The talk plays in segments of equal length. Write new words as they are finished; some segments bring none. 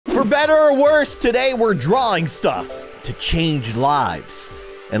For better or worse, today we're drawing stuff to change lives.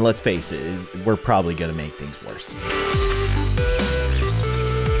 And let's face it, we're probably gonna make things worse.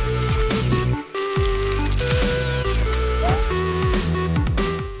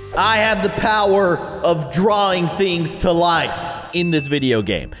 I have the power of drawing things to life in this video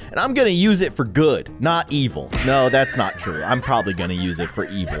game. And I'm gonna use it for good, not evil. No, that's not true. I'm probably gonna use it for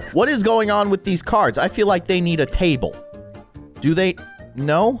evil. What is going on with these cards? I feel like they need a table. Do they?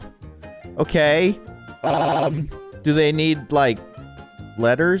 No? Okay. Do they need, like,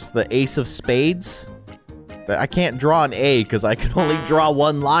 letters? The ace of spades? I can't draw an A because I can only draw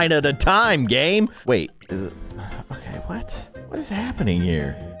one line at a time, game. Wait, is it? Okay, what? What is happening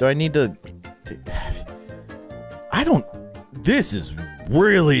here? Do I need to? I don't. This is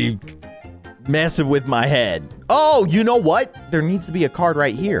really messing with my head. Oh, you know what? There needs to be a card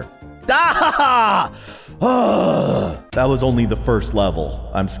right here. Ah! That was only the first level.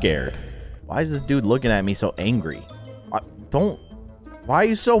 I'm scared. Why is this dude looking at me so angry? Why are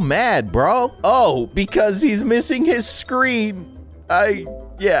you so mad, bro? Oh, because he's missing his screen.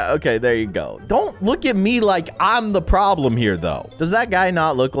 Yeah, okay, there you go. Don't look at me like I'm the problem here, though. Does that guy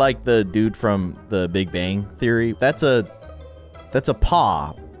not look like the dude from the Big Bang Theory? That's a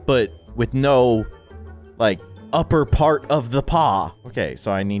paw, but with no, like, upper part of the paw. Okay,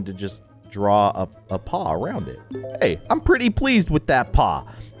 so I need to just draw a paw around it. Hey, I'm pretty pleased with that paw.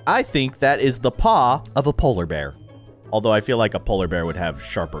 I think that is the paw of a polar bear. Although I feel like a polar bear would have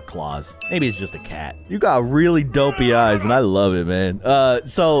sharper claws. Maybe it's just a cat. You got really dopey eyes, and I love it, man.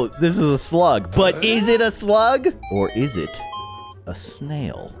 So this is a slug. But is it a slug? Or is it a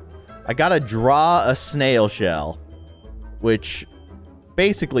snail? I gotta draw a snail shell, which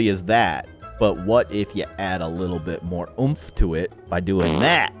basically is that. But what if you add a little bit more oomph to it by doing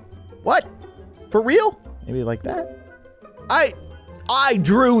that? What? For real? Maybe like that? I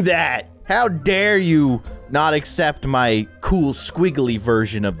drew that! How dare you not accept my cool squiggly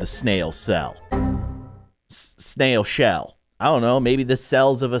version of the snail cell? Snail shell. I don't know, maybe the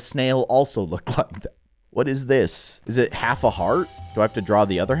cells of a snail also look like that. What is this? Is it half a heart? Do I have to draw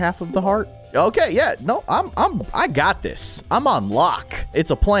the other half of the heart? Okay, yeah, no, I got this. I'm on lock.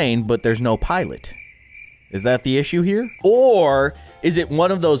 It's a plane, but there's no pilot. Is that the issue here? Or is it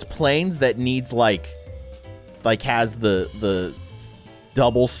one of those planes that needs like has the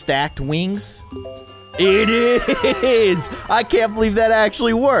double stacked wings? It is! I can't believe that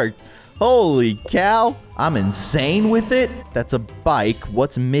actually worked. Holy cow. I'm insane with it. That's a bike.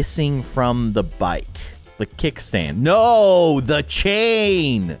 What's missing from the bike? The kickstand. No, the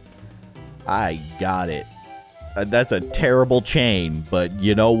chain. I got it. That's a terrible chain, but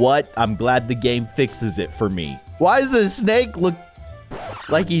you know what? I'm glad the game fixes it for me. Why does the snake look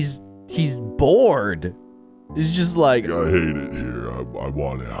like he's bored? He's just like, I hate it here. I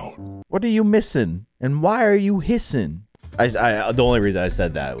want out. What are you missing? And why are you hissing? The only reason I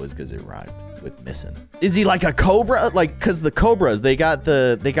said that was because it rhymed with missing. Is he like a cobra? Like, cause the cobras, they got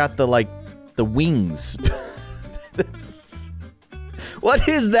the like the wings. What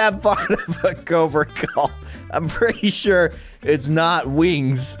is that part of a cobra called? I'm pretty sure it's not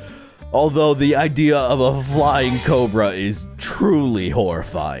wings. Although the idea of a flying cobra is truly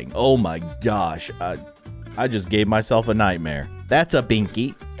horrifying. Oh my gosh. I just gave myself a nightmare. That's a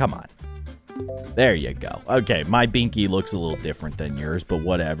binky. Come on. There you go. Okay, my binky looks a little different than yours, but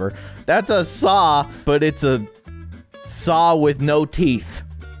whatever. That's a saw, but it's a saw with no teeth.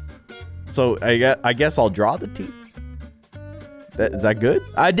 So I guess I'll draw the teeth. Is that good?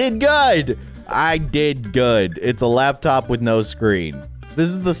 I did good. I did good. It's a laptop with no screen. This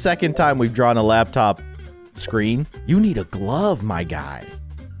is the second time we've drawn a laptop screen. You need a glove, my guy.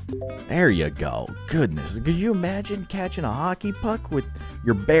 There you go. Goodness, could you imagine catching a hockey puck with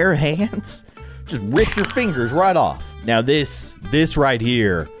your bare hands? Just rip your fingers right off. Now this right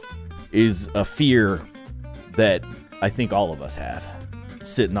here is a fear that I think all of us have.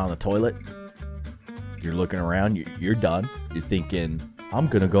 Sitting on the toilet, you're looking around, you're done. You're thinking, I'm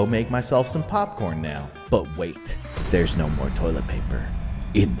gonna go make myself some popcorn now. But wait, there's no more toilet paper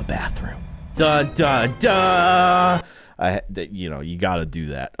in the bathroom. Dun, dun, dun! You know, you gotta do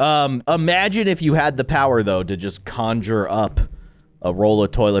that. Imagine if you had the power, though, to just conjure up a roll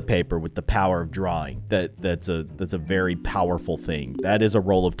of toilet paper with the power of drawing. That's a very powerful thing. That is a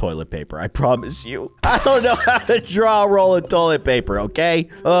roll of toilet paper, I promise you. I don't know how to draw a roll of toilet paper, okay?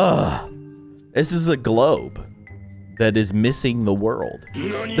 Ugh. This is a globe that is missing the world.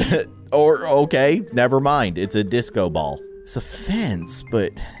 Or, okay, never mind. It's a disco ball. It's a fence,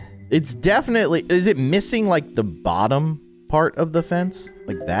 but it's definitely... Is it missing, like, the bottom part of the fence?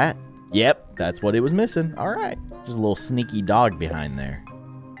 Like that? Yep, that's what it was missing. All right. Just a little sneaky dog behind there.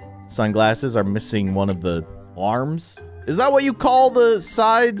 sunglasses are missing one of the arms. Is that what you call the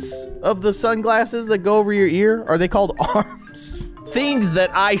sides of the sunglasses that go over your ear? Are they called arms? Things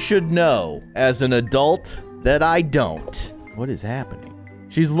that I should know as an adult that I don't. What is happening?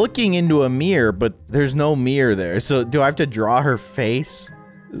 She's looking into a mirror, but there's no mirror there. So do I have to draw her face?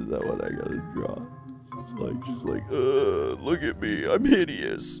 Is that what I gotta draw? She's like, look at me, I'm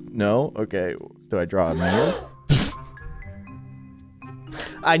hideous. No? Okay, do I draw a mirror?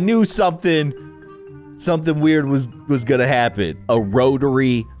 I knew something weird was gonna happen. A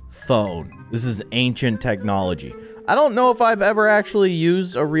rotary phone. This is ancient technology. I don't know if I've ever actually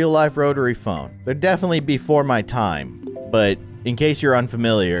used a real life rotary phone. They're definitely before my time, but in case you're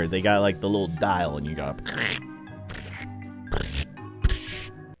unfamiliar, they got like the little dial and you got.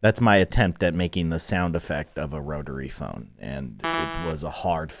 That's my attempt at making the sound effect of a rotary phone, and it was a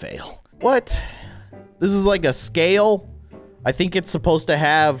hard fail. What? This is like a scale? I think it's supposed to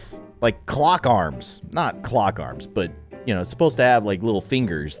have like clock arms. Not clock arms, but you know, it's supposed to have like little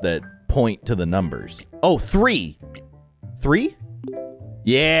fingers that point to the numbers. Oh, 3. 3?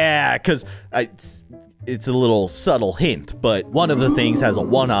 Yeah, because it's a little subtle hint, but one of the things has a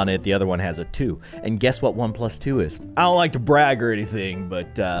 1 on it, the other one has a 2. And guess what 1 plus 2 is? I don't like to brag or anything,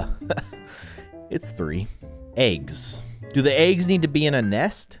 but it's 3. Eggs. Do the eggs need to be in a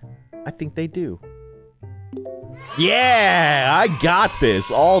nest? I think they do. Yeah, I got this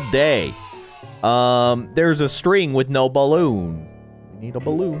all day. There's a string with no balloon. You need a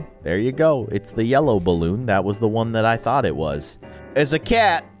balloon. There you go. It's the yellow balloon. That was the one that I thought it was. As a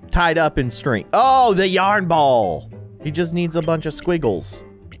cat tied up in string. Oh, the yarn ball. He just needs a bunch of squiggles.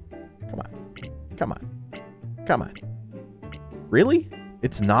 Come on. Come on. Come on. Really?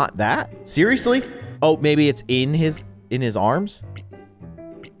 It's not that? Seriously? Oh, maybe it's in his arms?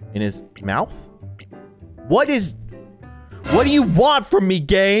 In his mouth? What do you want from me,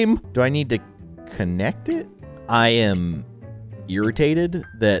 game? Do I need to connect it? I am irritated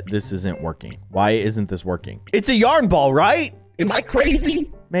that this isn't working. Why isn't this working? It's a yarn ball, right? Am I crazy?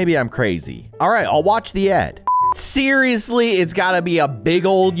 Maybe I'm crazy. All right, I'll watch the ad. Seriously, it's gotta be a big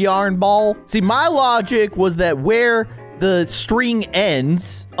old yarn ball? See, my logic was that where the string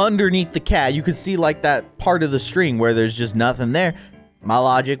ends underneath the cat, you could see like that part of the string where there's just nothing there. My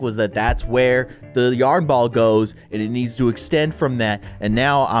logic was that that's where the yarn ball goes and it needs to extend from that. And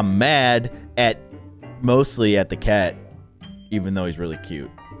now I'm mad at, mostly at the cat, even though he's really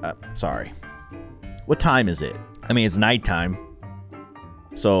cute. Sorry. What time is it? I mean, it's nighttime.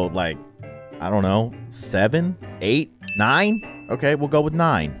 So like, I don't know, 7, 8, 9? Okay, we'll go with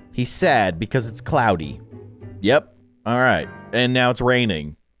 9. He's sad because it's cloudy. Yep. All right. And now it's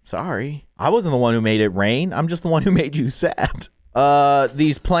raining. Sorry. I wasn't the one who made it rain. I'm just the one who made you sad.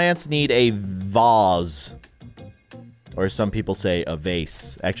 These plants need a vase. Or some people say a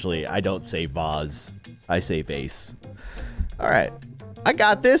vase. Actually, I don't say vase. I say vase. All right. I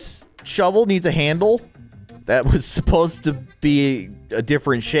got this. Shovel needs a handle. That was supposed to be a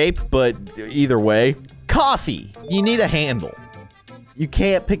different shape, but either way. Coffee. You need a handle. You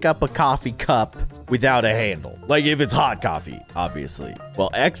can't pick up a coffee cup without a handle. Like if it's hot coffee, obviously. Well,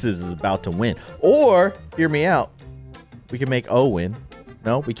 X is about to win. Or, hear me out. We can make O win.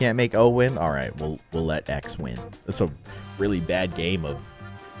 No, we can't make O win. All right, we'll let X win. That's a really bad game of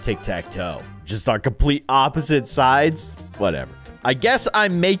tic-tac-toe. Just on complete opposite sides. Whatever. I guess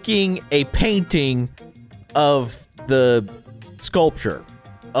I'm making a painting of the sculpture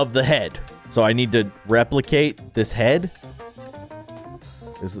of the head. So I need to replicate this head.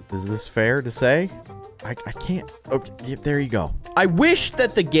 Is this fair to say? I can't. Okay, there you go. I wish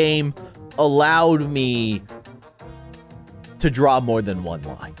that the game allowed me to draw more than one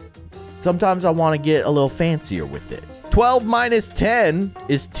line. Sometimes I want to get a little fancier with it. 12 minus 10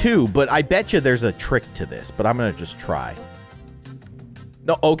 is 2, but I bet you there's a trick to this, but I'm going to just try.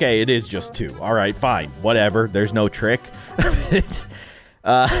 No, okay, it is just 2. All right, fine. Whatever. There's no trick.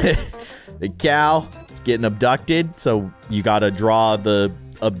 The cow is getting abducted, so you got to draw the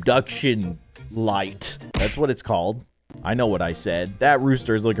abduction light. That's what it's called. I know what I said. That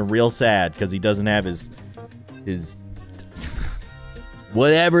rooster is looking real sad because he doesn't have his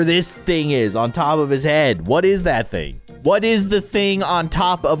whatever this thing is on top of his head. What is that thing? What is the thing on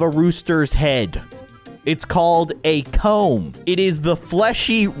top of a rooster's head? It's called a comb. It is the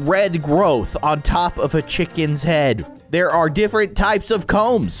fleshy red growth on top of a chicken's head. There are different types of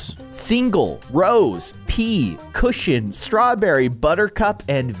combs. Single, rose, pea, cushion, strawberry, buttercup,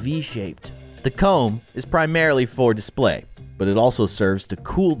 and V-shaped. The comb is primarily for display, but it also serves to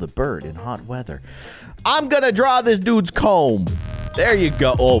cool the bird in hot weather. I'm gonna draw this dude's comb. There you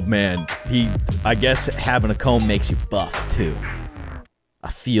go. Oh man, I guess having a comb makes you buff too. I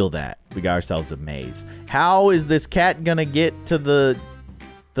feel that. We got ourselves a maze. How is this cat gonna get to the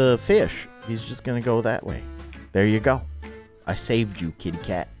fish? He's just gonna go that way. There you go. I saved you, kitty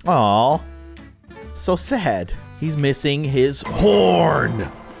cat. Aw. So sad. He's missing his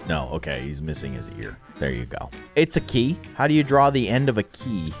horn. No, okay, he's missing his ear. There you go. It's a key. How do you draw the end of a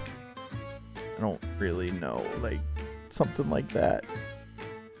key? I don't really know. Like, something like that.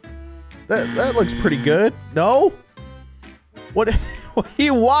 That looks pretty good. No? What do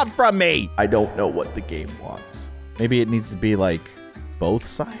you want from me? I don't know what the game wants. Maybe it needs to be like both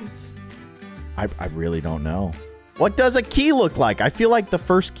sides? I really don't know. What does a key look like? I feel like the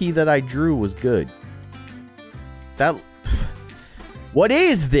first key that I drew was good. What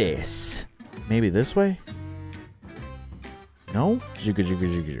is this? Maybe this way? No?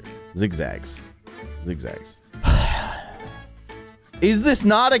 Zigzags. Zigzags. Is this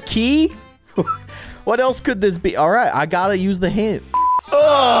not a key? What else could this be? All right, I gotta use the hint.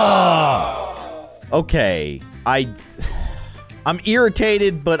 Ugh! Okay, I'm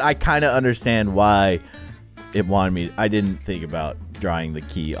irritated, but I kind of understand why it wanted me. I didn't think about drawing the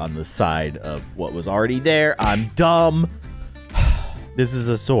key on the side of what was already there. I'm dumb. This is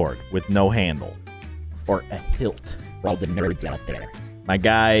a sword with no handle or a hilt. For all the nerds out there. My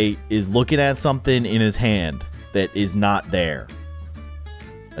guy is looking at something in his hand that is not there.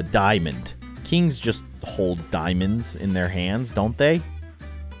 A diamond. Kings just hold diamonds in their hands, don't they?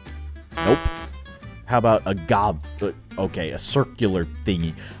 Nope. How about a okay, a circular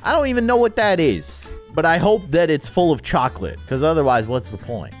thingy. I don't even know what that is, but I hope that it's full of chocolate, because otherwise, what's the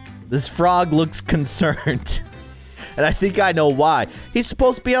point? This frog looks concerned, and I think I know why. He's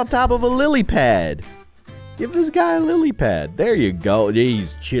supposed to be on top of a lily pad. Give this guy a lily pad. There you go.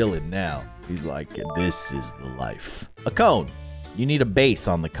 He's chilling now. He's like, this is the life. A cone. You need a base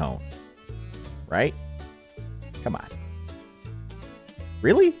on the cone. Right? Come on.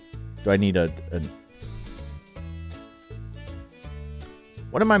 Really? Do I need a...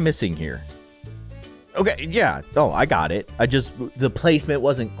 What am I missing here? Okay, yeah. Oh, I got it. The placement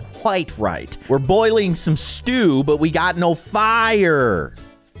wasn't quite right. We're boiling some stew, but we got no fire.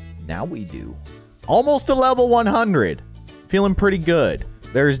 Now we do. Almost to level 100. Feeling pretty good.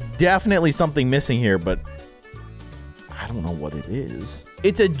 There's definitely something missing here, but I don't know what it is.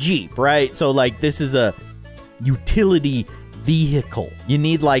 It's a Jeep, right? So, like, this is a utility vehicle. You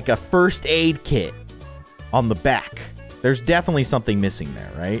need, like, a first aid kit on the back. There's definitely something missing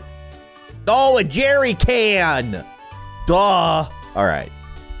there, right? Oh, a jerry can! Duh! All right.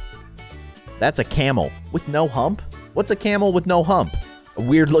 That's a camel with no hump? What's a camel with no hump? A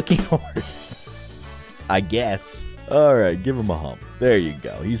weird-looking horse. I guess. All right, give him a hump. There you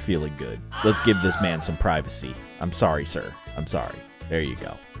go. He's feeling good. Let's give this man some privacy. I'm sorry, sir. I'm sorry. There you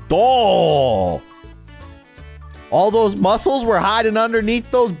go. Oh! All those muscles were hiding underneath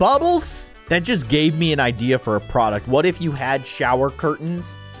those bubbles? That just gave me an idea for a product. What if you had shower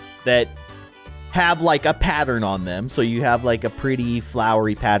curtains that have like a pattern on them? So you have like a pretty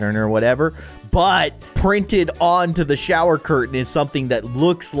flowery pattern or whatever, but printed onto the shower curtain is something that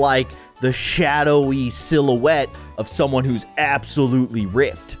looks like the shadowy silhouette of someone who's absolutely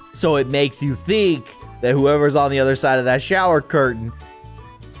ripped. So it makes you think that whoever's on the other side of that shower curtain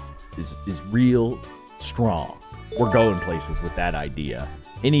is real strong. We're going places with that idea.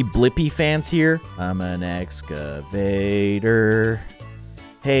 Any Blippi fans here? I'm an excavator.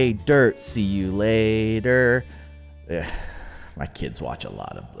 Hey, dirt, see you later. Ugh, my kids watch a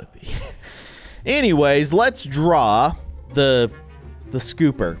lot of Blippi. Anyways, let's draw the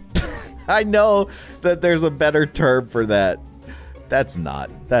scooper. I know that there's a better term for that. That's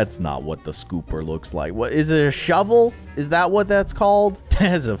not what the scooper looks like. What is it, a shovel? Is that what that's called?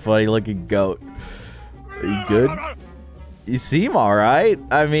 That's a funny looking goat. Are you good? You seem all right.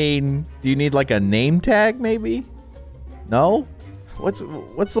 I mean, do you need like a name tag maybe? No? What's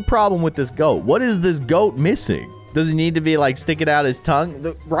the problem with this goat? What is this goat missing? Does he need to be like sticking out his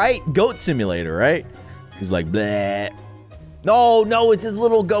tongue? Right? Goat simulator, right? He's like, bleh. No, it's his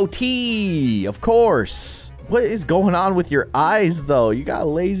little goatee. Of course. What is going on with your eyes, though? You got a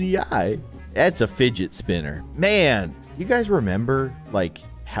lazy eye. That's a fidget spinner. Man, you guys remember, like,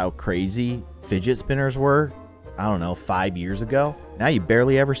 how crazy fidget spinners were? I don't know, 5 years ago? Now you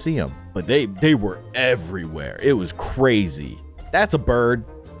barely ever see them. But they were everywhere. It was crazy. That's a bird.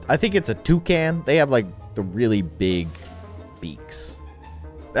 I think it's a toucan. They have, like, the really big beaks.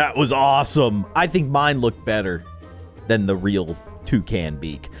 That was awesome. I think mine looked better than the real toucan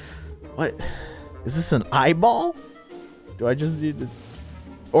beak. What? Is this an eyeball? Do I just need to...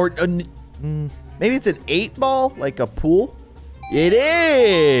 Or maybe it's an 8-ball, like a pool? It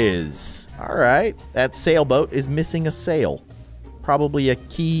is! All right. That sailboat is missing a sail. probably a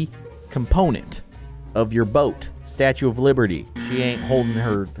key component of your boat. Statue of Liberty. She ain't holding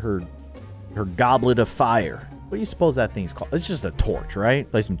her goblet of fire. What do you suppose that thing's called? It's just a torch, right?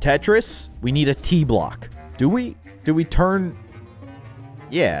 Play some Tetris. We need a T block. Do we? Do we turn...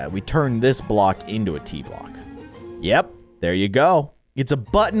 Yeah, we turn this block into a T block. Yep, there you go. It's a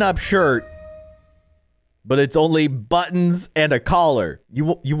button-up shirt, but it's only buttons and a collar.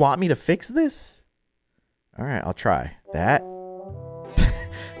 You want me to fix this? All right, I'll try. That?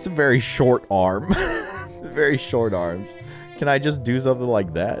 It's a very short arm. Very short arms. Can I just do something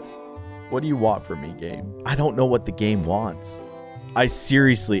like that? What do you want from me, game? I don't know what the game wants.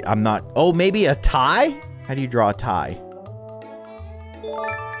 I'm not... Oh, maybe a tie? How do you draw a tie?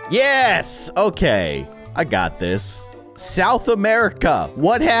 Yes! Okay. I got this. South America.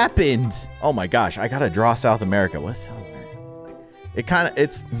 What happened? Oh my gosh, I gotta draw South America. What's South America look like? It kind of...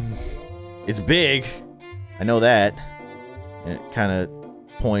 It's big. I know that. And it kind of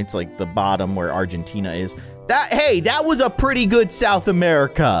points like the bottom where Argentina is. Hey, that was a pretty good South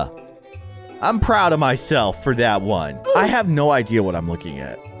America. I'm proud of myself for that one. I have no idea what I'm looking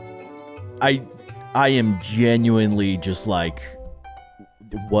at. I am genuinely just like,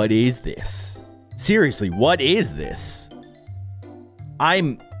 what is this? Seriously, what is this?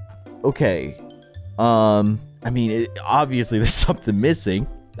 Okay. I mean, obviously there's something missing.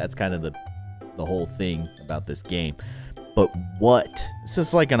 That's kind of the whole thing about this game. But what? Is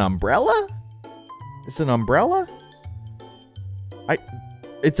this like an umbrella? It's an umbrella?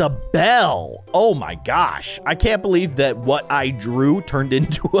 It's a bell. Oh my gosh. I can't believe that what I drew turned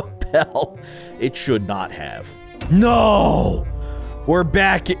into a bell. It should not have. No! We're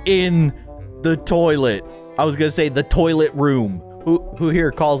back in the toilet. I was gonna say the toilet room. Who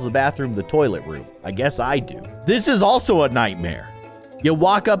here calls the bathroom the toilet room? I guess I do. This is also a nightmare. You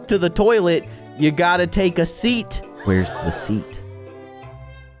walk up to the toilet, you gotta take a seat. Where's the seat?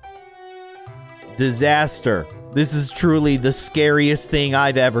 Disaster. This is truly the scariest thing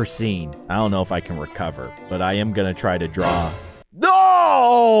I've ever seen. I don't know if I can recover, but I am gonna try to draw.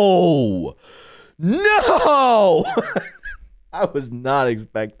 No! No! I was not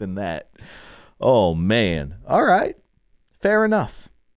expecting that. Oh, man. All right. Fair enough.